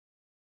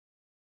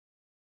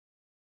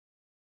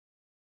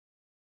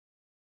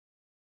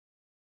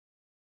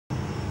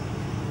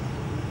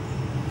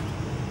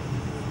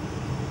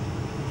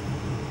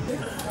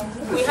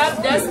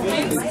have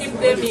dustbins, keep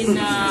them in,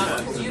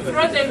 you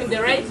throw them in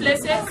the right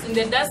places, in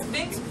the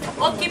dustbins,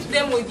 or keep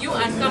them with you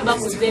and come back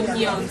with them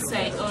here on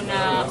site, on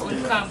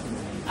camp.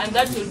 And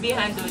that will be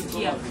handled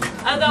here.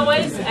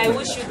 Otherwise, I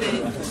wish you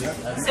the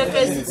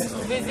safest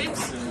visit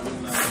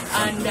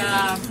and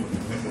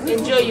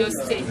enjoy your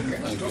stay.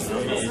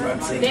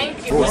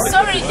 Thank you.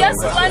 Sorry,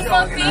 just one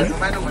more thing.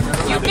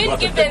 You've been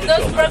given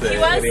those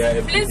brochures.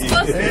 Please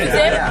go through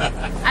them.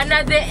 And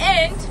at the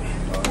end,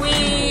 we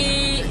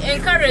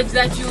encourage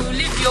that you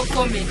leave your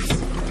comments.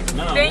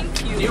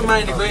 Thank you. Do you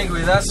mind going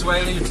with us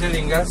while you're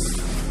telling us?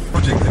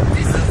 This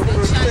is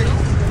the channel.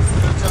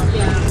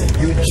 Yeah.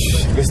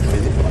 Huge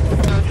investment.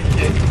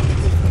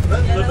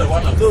 That's not the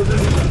one. No,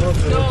 that's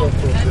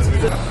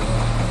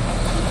not.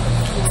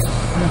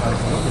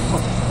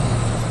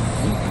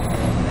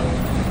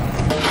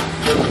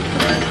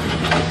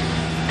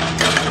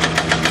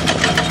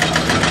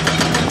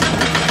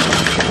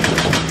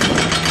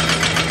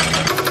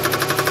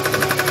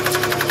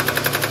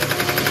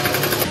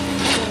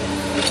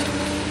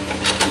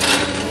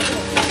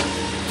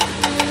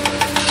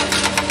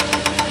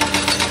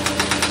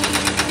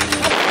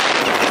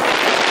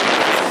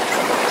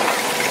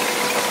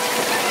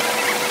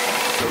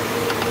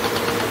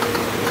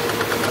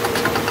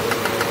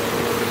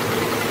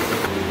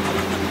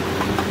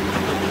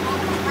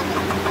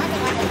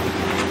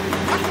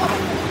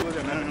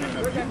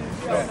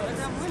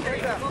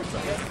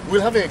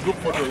 We'll have a group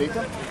photo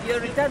later. Your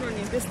return on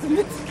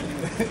investment.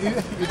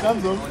 In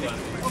terms of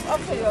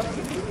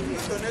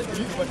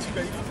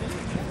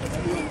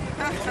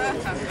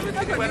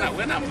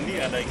when I'm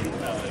near, like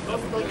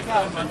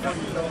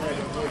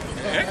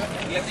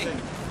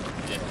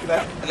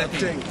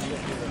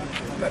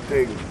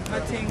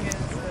Nothing is.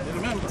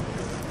 Remember.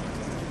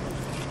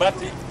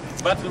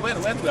 But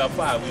when we are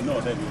far, we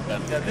know that we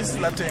can. Yeah, this is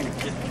Latin.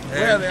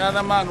 Where the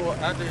other man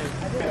had the...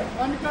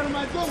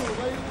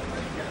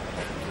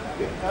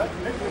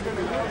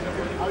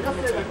 I'll just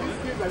say that these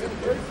kids are little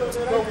so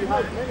we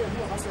have many of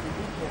you have to be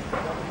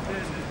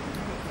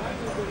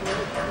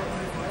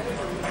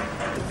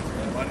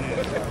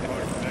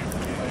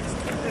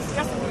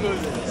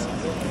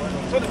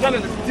So the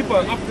channel is deeper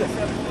up there.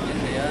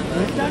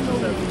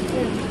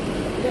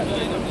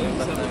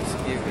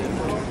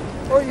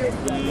 Oh, you.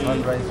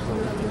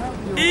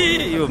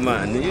 You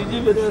man, you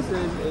give it us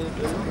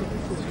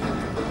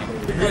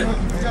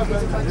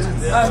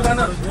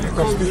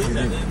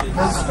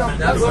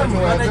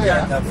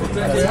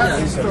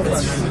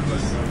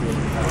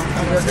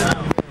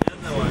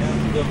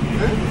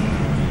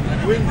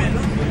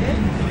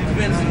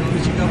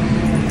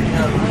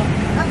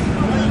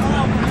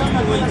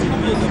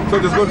So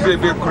there's going to be a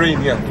big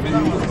crane here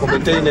for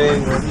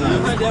maintaining.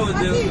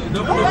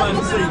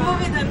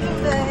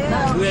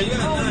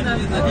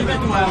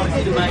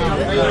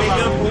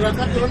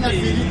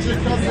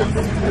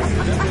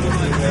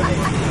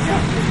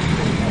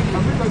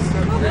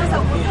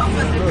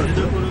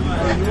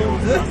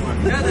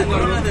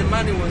 The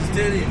money was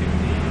stealing.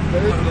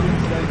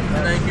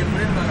 And I can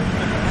remember.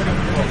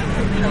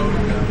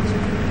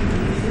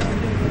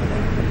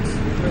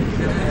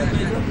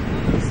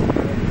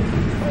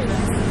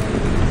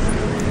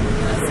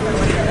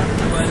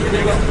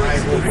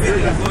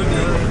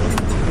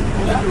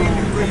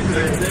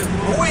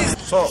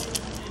 So,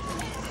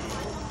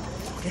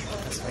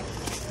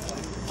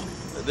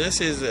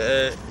 this is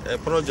a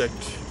project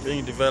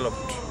being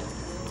developed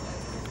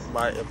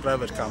by a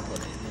private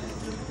company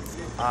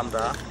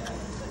under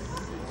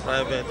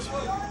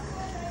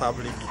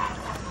private-public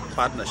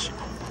partnership.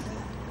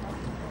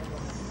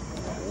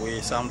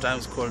 We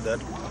sometimes call that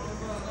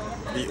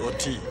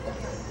BOT,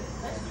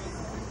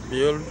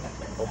 Build,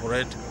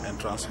 Operate and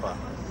Transfer.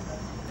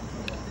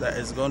 There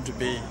is going to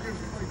be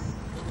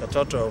a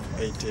total of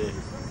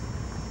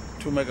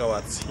 82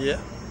 megawatts here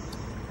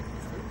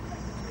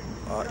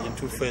in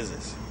two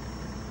phases.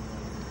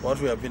 What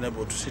we have been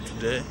able to see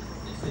today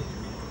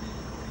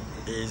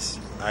is,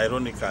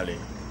 ironically,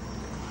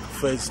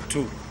 phase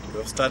 2. We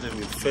have started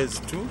with phase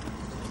 2,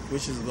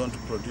 which is going to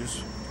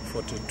produce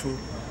 42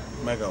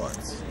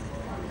 megawatts.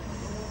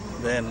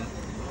 Then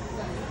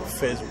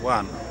phase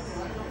 1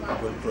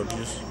 will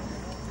produce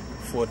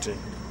 40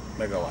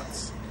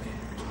 megawatts.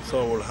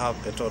 So we'll have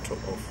a total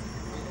of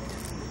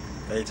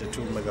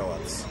 82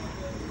 megawatts.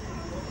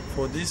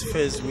 For this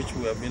phase which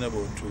we have been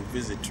able to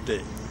visit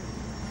today,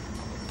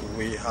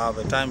 we have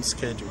a time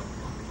schedule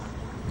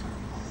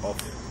of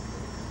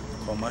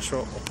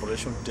commercial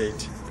operation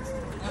date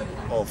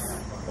of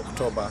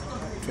October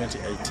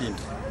 2018.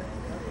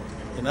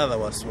 In other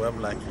words, we have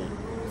like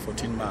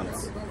 14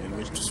 months in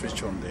which to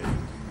switch on the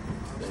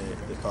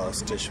power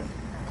station.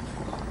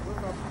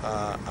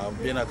 I've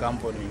been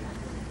accompanying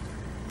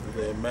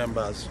the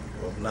members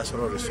of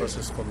National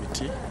Resources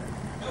Committee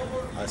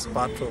as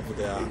part of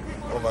their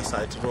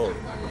oversight role.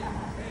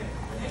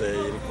 They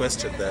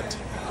requested that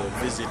they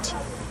visit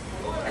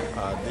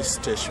this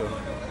station,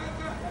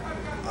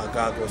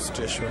 Agago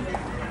station,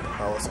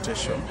 power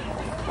station.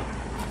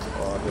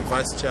 The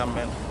Vice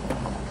Chairman,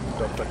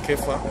 Dr.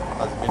 Kefa,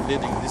 has been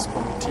leading this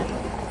committee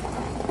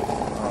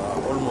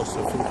almost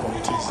the full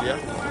committees here.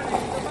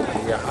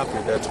 And we are happy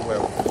that we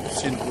have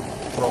seen good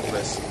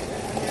progress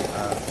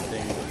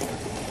being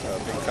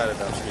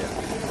carried out here.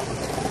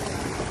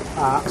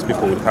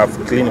 People will have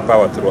clean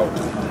power throughout.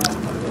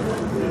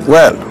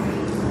 Well,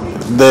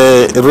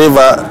 the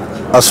river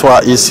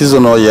Achwa is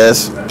seasonal,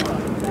 yes.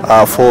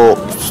 For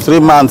 3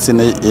 months in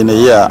a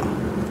year,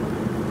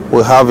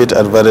 we have it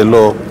at very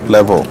low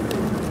level.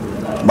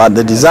 But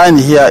the design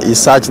here is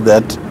such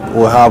that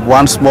we have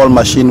one small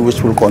machine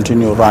which will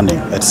continue running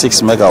at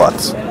 6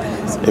 megawatts,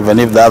 even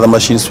if the other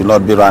machines will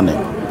not be running.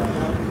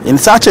 In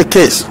such a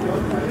case,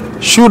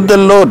 should the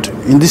load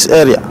in this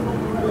area,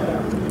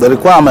 the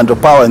requirement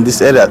of power in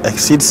this area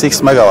exceed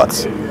 6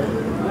 megawatts,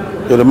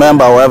 you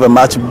remember we have a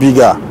much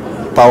bigger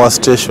power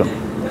station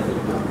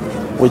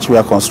which we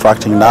are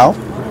constructing now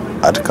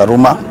at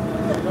Karuma,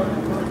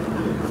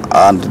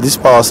 and this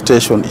power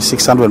station is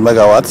 600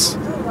 megawatts.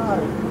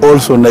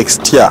 Also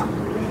next year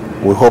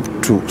we hope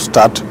to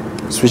start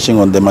switching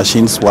on the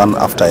machines one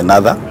after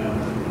another,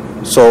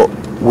 so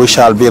we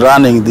shall be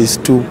running these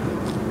 2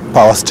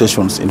 power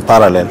stations in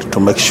parallel to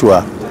make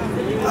sure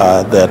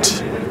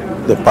that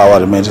the power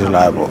remains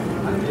reliable.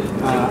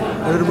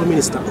 Honorable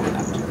Minister,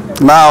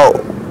 now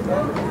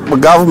the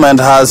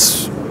government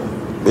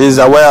is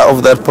aware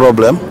of that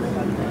problem.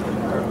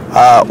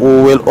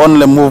 We will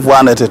only move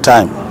one at a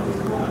time.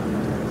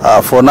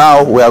 For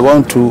now, we are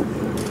going to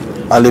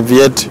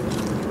alleviate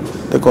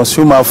the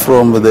consumer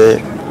from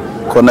the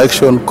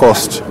connection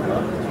cost.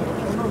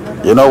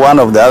 You know, one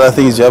of the other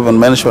things you haven't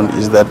mentioned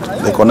is that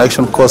the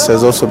connection cost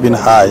has also been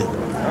high,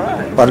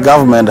 but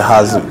government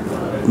has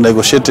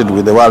negotiated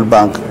with the World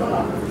Bank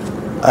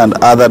and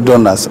other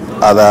donors,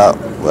 other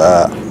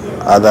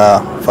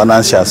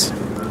financiers,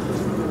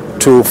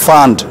 to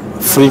fund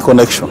free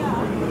connection.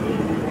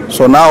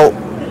 So now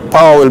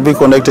power will be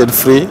connected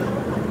free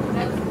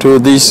to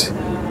these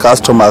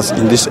customers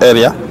in this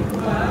area,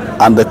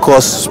 and the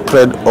cost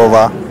spread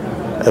over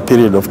a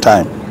period of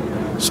time.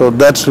 So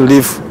that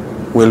relief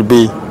will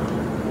be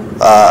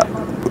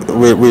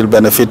will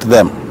benefit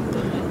them.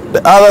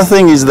 The other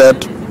thing is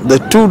that the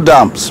 2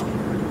 dams,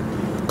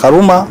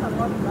 Karuma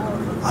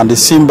and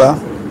Simba,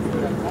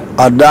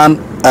 are done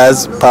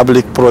as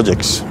public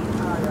projects.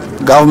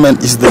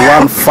 Government is the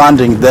one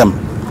funding them,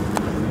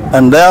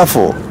 and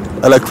therefore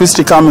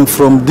electricity coming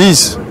from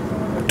these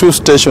 2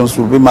 stations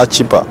will be much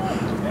cheaper.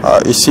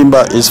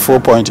 Simba is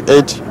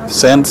 4.8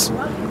 cents,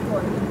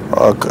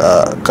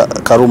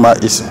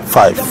 Karuma is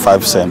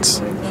 5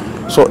 cents.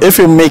 So if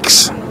you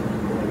mix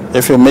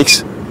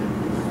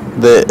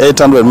the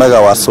 800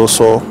 megawatts or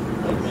so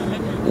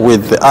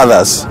with the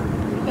others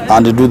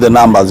and you do the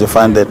numbers, you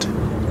find that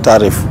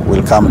tariff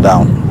will come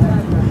down.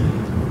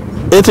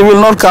 It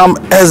will not come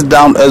as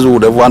down as we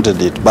would have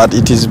wanted it, but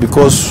it is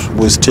because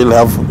we still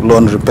have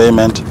loan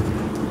repayment.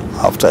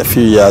 After a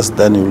few years,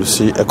 then you will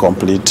see a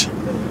complete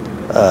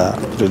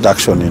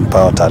reduction in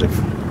power tariff.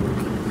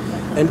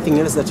 anything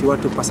else that you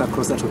want to pass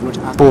across that we've not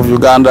asked? People of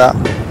Uganda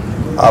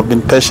have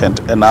been patient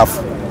enough,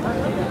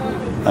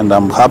 and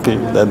I'm happy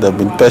that they've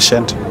been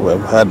patient. We've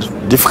had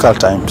difficult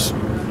times,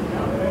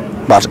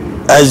 but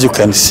as you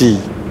can see,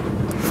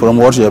 from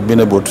what you have been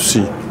able to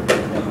see,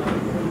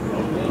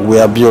 we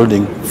are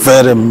building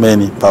very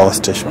many power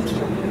stations.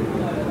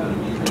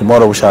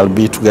 Tomorrow we shall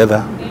be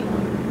together,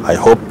 I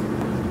hope,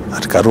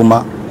 at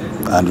Karuma,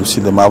 and you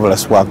see the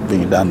marvelous work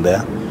being done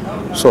there.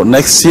 So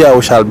next year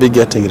we shall be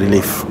getting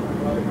relief.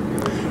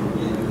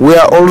 We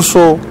are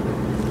also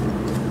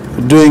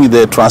doing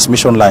the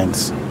transmission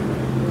lines,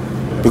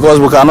 because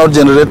we cannot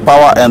generate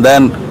power and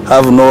then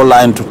have no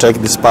line to take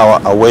this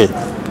power away.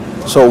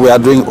 So we are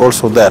doing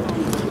also that.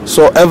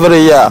 So every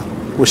year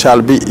we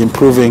shall be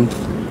improving,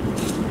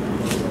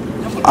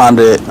 and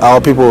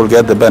our people will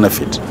get the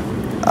benefit.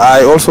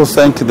 I also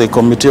thank the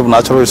Committee of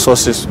Natural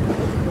Resources,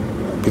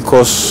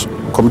 because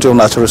Committee of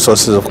Natural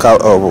Resources of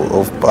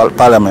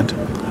Parliament,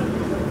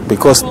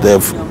 because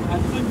they've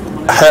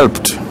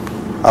helped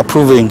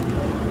approving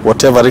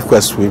whatever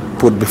requests we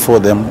put before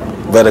them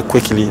very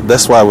quickly.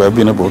 That's why we have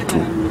been able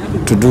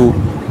to do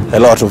a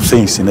lot of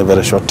things in a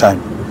very short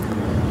time.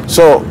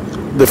 So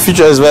the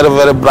future is very,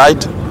 very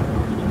bright.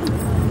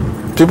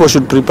 People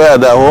should prepare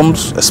their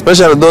homes,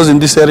 especially those in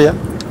this area.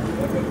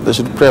 They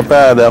should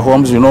prepare their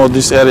homes. You know,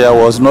 this area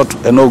was not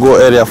a no-go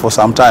area for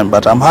some time,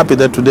 but I'm happy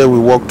that today we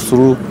walked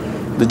through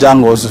the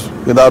jungles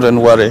without any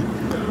worry.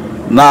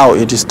 Now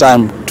it is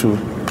time to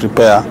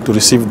prepare to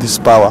receive this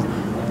power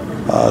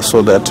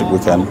so that we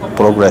can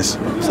progress.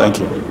 Thank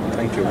you.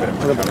 Thank you very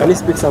much. Can you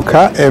speak some?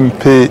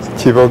 MP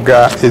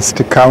Kivoga East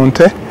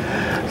County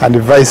and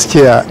Vice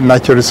Chair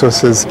Natural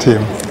Resources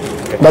Team,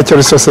 Natural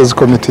Resources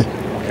Committee.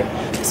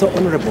 Okay. So,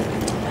 Honorable,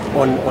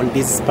 on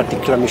this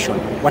particular mission,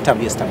 what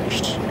have you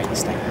established by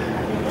this time?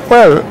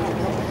 Well,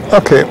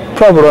 okay,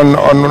 probably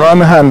on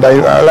one hand,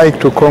 I like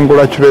to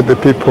congratulate the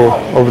people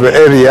of the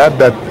area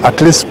that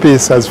at least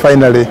peace has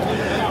finally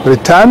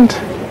returned.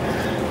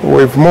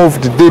 We've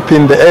moved deep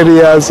in the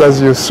areas, as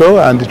you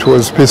saw, and it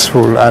was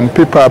peaceful, and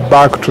people are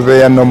back to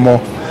their normal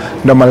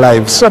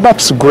lives. So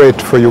that's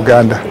great for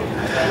Uganda.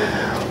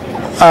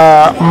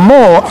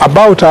 more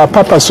about our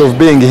purpose of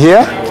being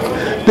here.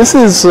 This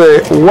is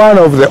one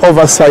of the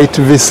oversight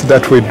visits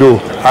that we do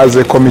as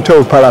a Committee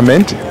of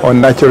Parliament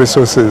on Natural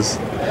Resources.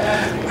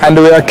 And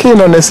we are keen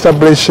on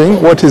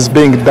establishing what is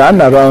being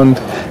done around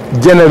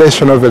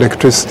generation of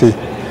electricity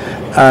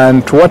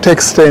and to what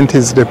extent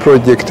is the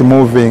project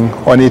moving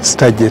on its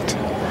target.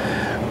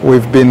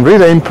 We've been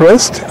really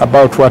impressed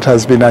about what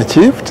has been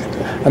achieved,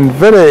 and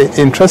very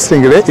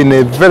interestingly, in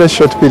a very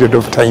short period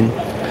of time.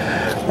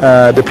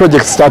 The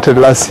project started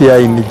last year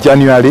in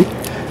January,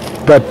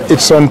 but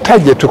it's on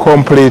target to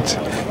complete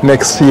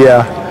next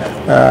year,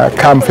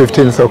 come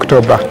 15th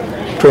October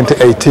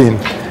 2018,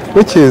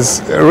 which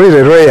is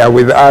really rare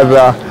with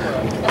other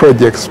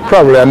projects,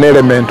 probably an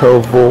element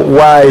of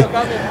why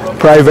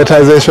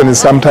privatization is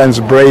sometimes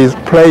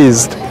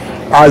praised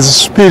as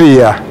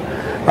superior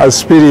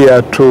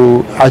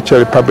to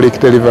actually public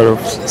delivery of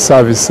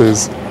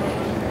services.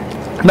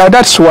 Now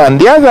that's one.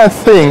 The other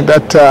thing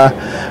that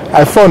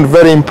I found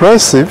very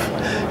impressive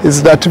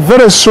is that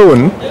very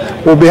soon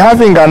we'll be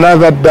having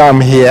another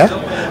dam here,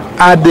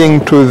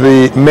 adding to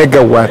the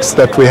megawatts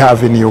that we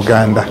have in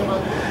Uganda.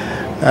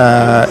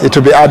 It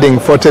will be adding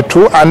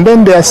 42, and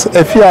then there's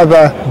a few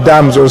other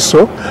dams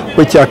also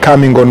which are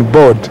coming on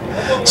board.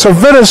 So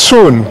very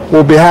soon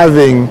we'll be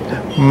having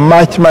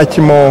much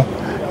more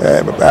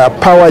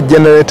power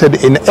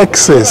generated in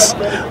excess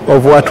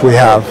of what we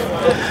have.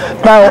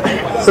 Now,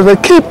 the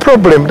key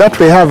problem that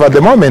we have at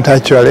the moment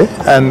actually,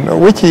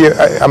 and which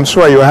I'm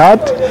sure you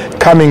had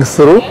coming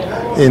through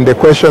in the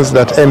questions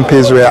that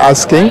MPs were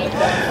asking,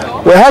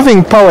 we're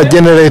having power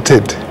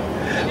generated,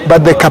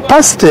 but the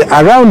capacity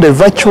around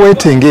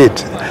evacuating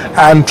it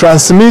and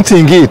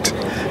transmitting it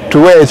to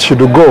where it should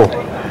go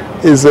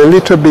is a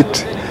little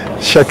bit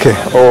shaky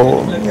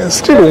or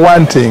still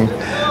wanting.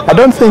 I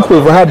don't think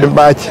we've heard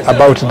much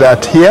about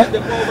that here,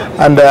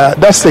 and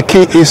that's the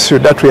key issue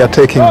that we are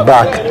taking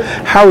back.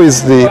 How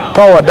is the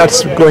power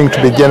that's going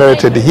to be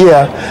generated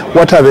here?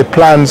 What are the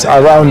plans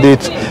around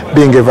it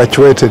being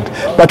evacuated?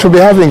 But we'll be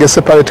having a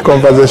separate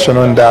conversation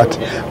on that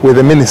with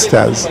the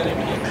ministers.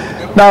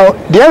 Now,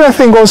 the other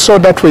thing also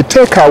that we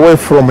take away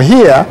from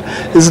here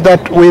is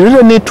that we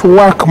really need to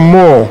work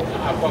more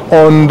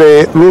on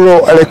the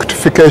rural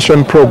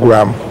electrification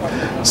program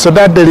so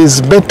that there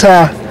is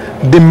better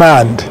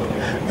demand.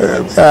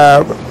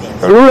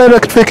 Rural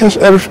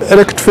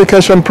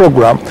electrification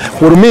program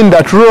will mean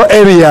that rural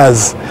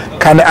areas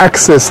can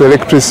access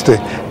electricity.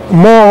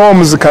 More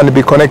homes can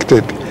be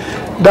connected.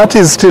 That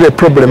is still a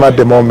problem at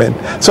the moment.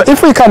 So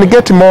if we can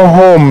get more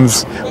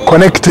homes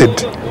connected,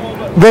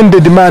 then the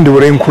demand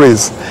will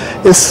increase.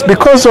 It's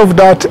because of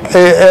that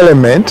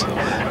element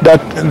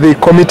that the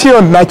Committee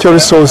on Natural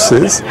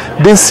Resources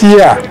this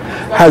year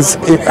has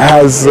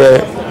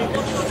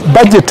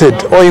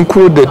budgeted or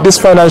included, this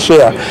financial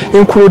year,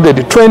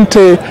 included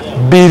 20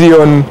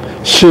 billion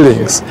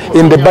shillings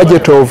in the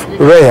budget of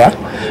REA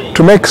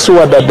to make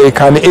sure that they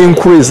can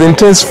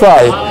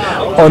intensify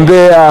on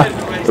their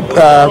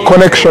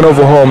connection of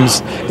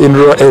homes in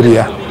rural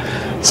area.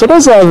 So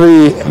those are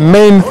the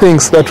main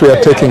things that we are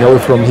taking away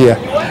from here.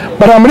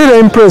 But I'm really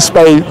impressed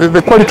by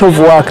the quality of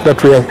work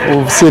that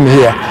we've seen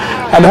here.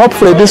 And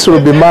hopefully this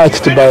will be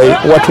matched by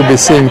what we'll be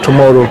seeing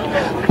tomorrow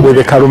with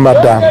the Karuma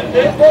Dam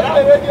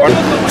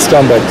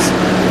standards.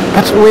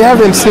 But we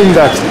haven't seen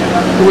that.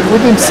 We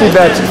didn't see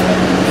that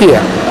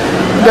here.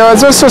 There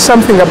was also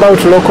something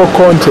about local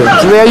content.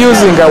 They are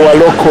using our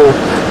local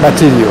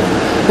material.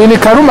 In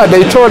Karuma,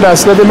 they told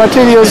us that the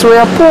materials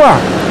were poor.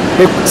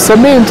 The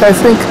cement, I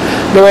think,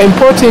 they were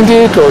importing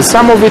it, or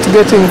some of it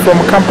getting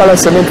from Kampala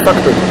cement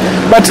factory.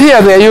 But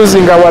here they are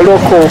using our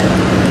local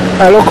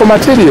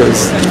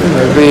materials.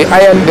 The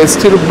iron, the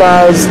steel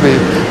bars, the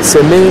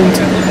cement.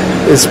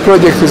 This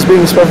project is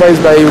being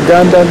supervised by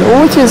Ugandan,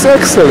 which is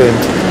excellent,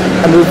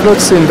 and we've not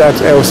seen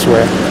that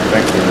elsewhere.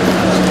 Thank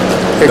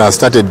you. I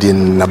started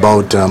in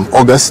about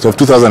August of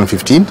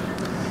 2015.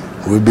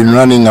 We've been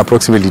running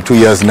approximately 2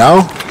 years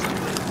now.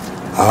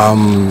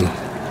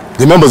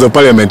 The members of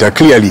parliament are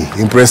clearly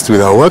impressed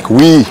with our work.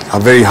 We are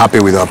very happy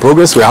with our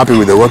progress. We're happy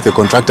with the work the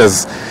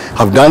contractors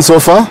have done so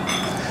far.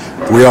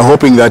 We are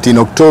hoping that in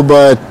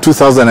October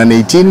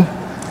 2018,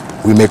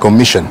 we may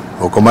commission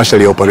or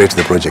commercially operate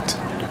the project.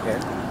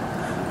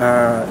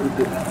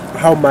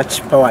 How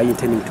much power are you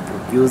intending to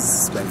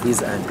produce by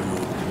this and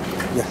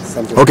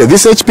something? Okay,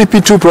 this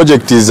HPP2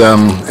 project is a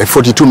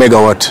 42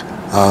 megawatt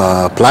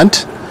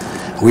plant.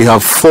 We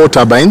have 4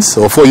 turbines,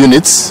 or 4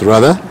 units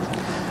rather.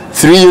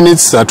 3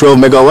 units are 12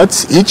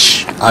 megawatts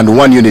each, and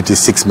 1 unit is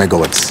 6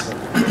 megawatts,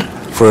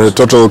 for a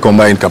total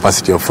combined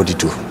capacity of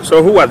 42.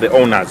 So who are the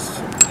owners?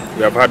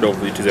 We have heard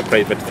of it is a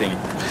private thing.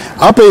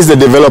 APE is the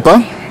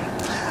developer.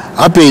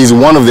 APE is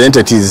one of the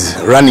entities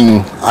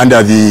running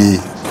under the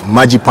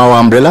Maji Power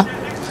umbrella.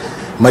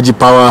 Maji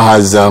Power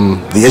has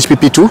the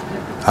HPP2,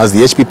 has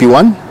the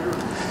HPP1,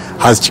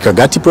 has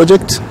Chikagati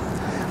project,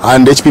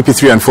 and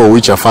HPP3 and 4,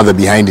 which are further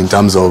behind in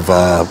terms of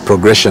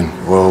progression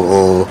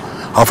or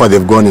how far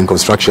they've gone in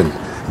construction.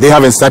 They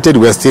haven't started.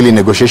 We're still in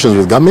negotiations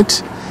with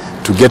government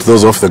to get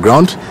those off the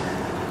ground.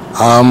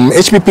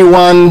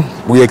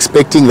 HPP1, we're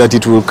expecting that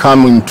it will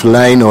come into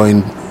line or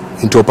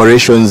into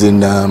operations in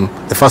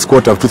the first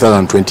quarter of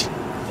 2020.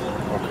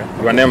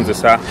 Okay. Your name is,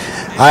 sir?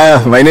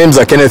 My name is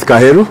Kenneth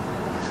Kaheru,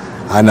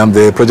 and I'm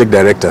the project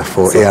director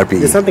for ARPE.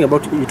 There's something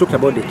about, you talked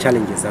about the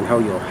challenges and how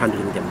you're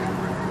handling them.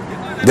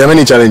 There are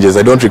many challenges.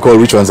 I don't recall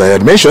which ones I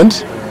had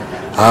mentioned,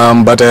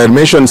 but I had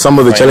mentioned some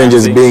of the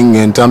challenges being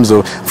in terms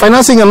of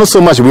financing, and not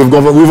so much. We've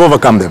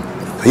overcome them.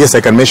 Yes,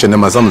 I can mention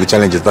them as some of the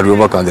challenges, but we've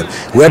overcome them.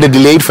 We had a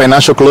delayed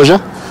financial closure.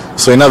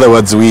 So in other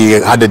words, we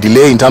had a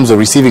delay in terms of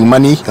receiving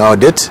money, our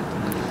debt,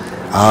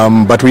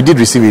 but we did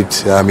receive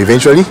it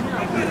eventually.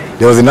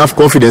 There was enough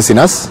confidence in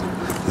us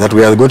that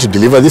we are going to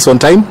deliver this on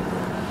time.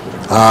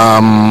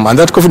 And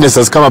that confidence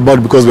has come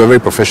about because we are very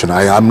professional.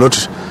 I'm not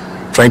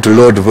trying to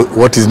load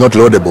what is not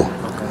loadable.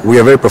 We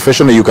are very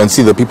professional. You can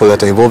see the people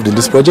that are involved in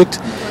this project.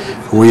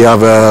 We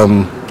have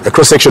a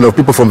cross-section of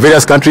people from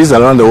various countries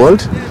around the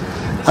world,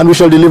 and we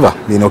shall deliver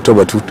in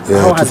October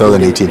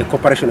 2018. The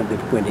cooperation of the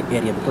people in the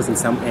area, because in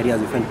some areas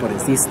we find people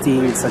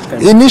resisting such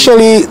kind of...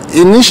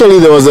 Initially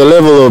there was a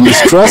level of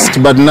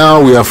mistrust, but now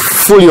we are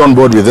fully on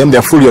board with them. They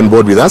are fully on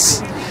board with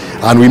us,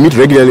 and we meet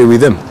regularly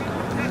with them.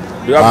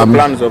 Do you have the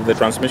plans of the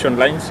transmission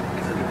lines?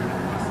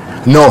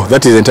 No,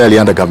 that is entirely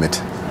under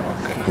government.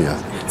 Okay.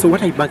 Yeah. So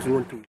what are you banking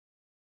on to?